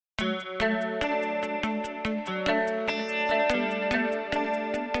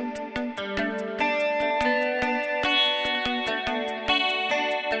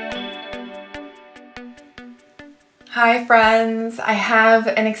Hi friends, I have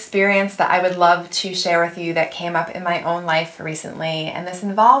an experience that I would love to share with you that came up in my own life recently, and this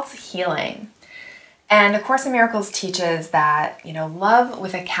involves healing. And A Course in Miracles teaches that, love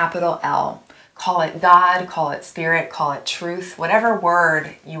with a capital L, call it God, call it spirit, call it truth, whatever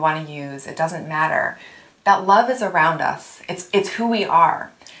word you want to use, it doesn't matter. That love is around us. It's who we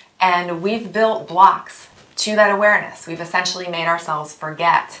are. And we've built blocks to that awareness. We've essentially made ourselves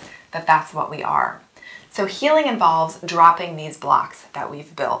forget that that's what we are. So healing involves dropping these blocks that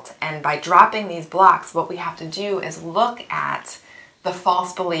we've built. And by dropping these blocks, what we have to do is look at the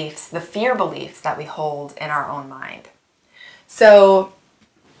false beliefs, the fear beliefs that we hold in our own mind. So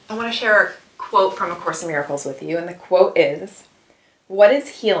I want to share a quote from A Course in Miracles with you. And the quote is, "What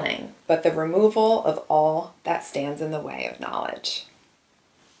is healing but the removal of all that stands in the way of knowledge?"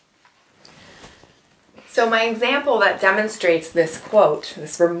 So my example that demonstrates this quote,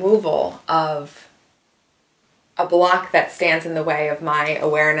 this removal of a block that stands in the way of my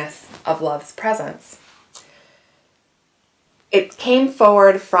awareness of love's presence. It came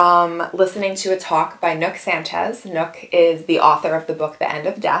forward from listening to a talk by Nouk Sanchez. Nouk is the author of the book, The End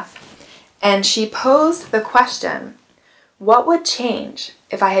of Death. And she posed the question, what would change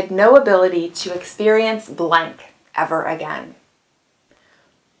if I had no ability to experience blank ever again?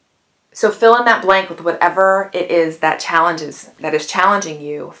 So fill in that blank with whatever it is that is challenging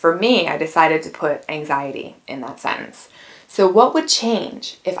you. For me, I decided to put anxiety in that sentence. So what would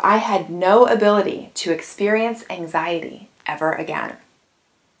change if I had no ability to experience anxiety ever again?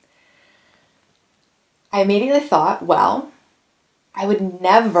 I immediately thought, well, I would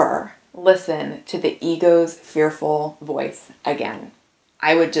never listen to the ego's fearful voice again.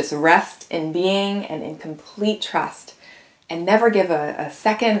 I would just rest in being and in complete trust and never give a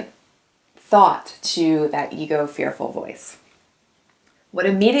second thought to that ego fearful voice. What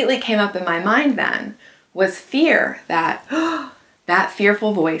immediately came up in my mind then was fear that that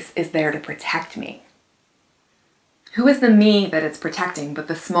fearful voice is there to protect me. Who is the me that it's protecting but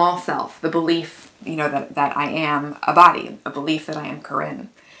the small self, the belief, that I am a body, a belief that I am Corinne.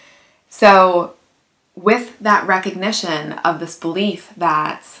 So with that recognition of this belief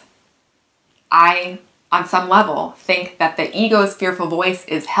that I, on some level, think that the ego's fearful voice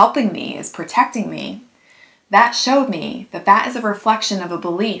is helping me, is protecting me, that showed me that that is a reflection of a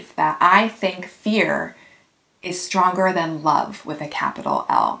belief that I think fear is stronger than love with a capital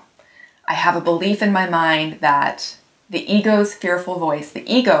L. I have a belief in my mind that the ego's fearful voice, the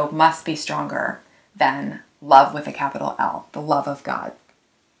ego must be stronger than love with a capital L, the love of God.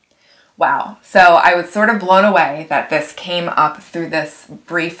 Wow. So I was sort of blown away that this came up through this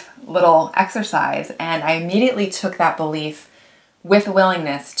brief little exercise, and I immediately took that belief with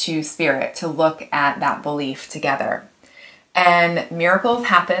willingness to spirit to look at that belief together. And miracles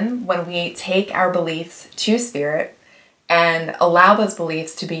happen when we take our beliefs to spirit and allow those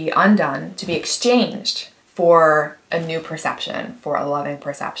beliefs to be undone, to be exchanged for a new perception, for a loving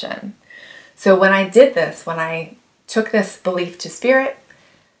perception. So when I did this, when I took this belief to spirit,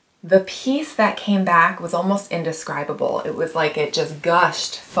 the peace that came back was almost indescribable. It was like it just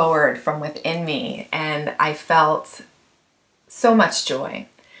gushed forward from within me, and I felt so much joy.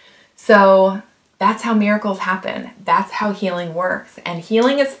 So that's how miracles happen. That's how healing works. And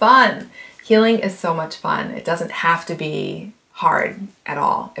healing is fun. Healing is so much fun. It doesn't have to be hard at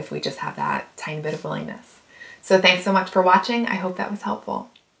all if we just have that tiny bit of willingness. So thanks so much for watching. I hope that was helpful.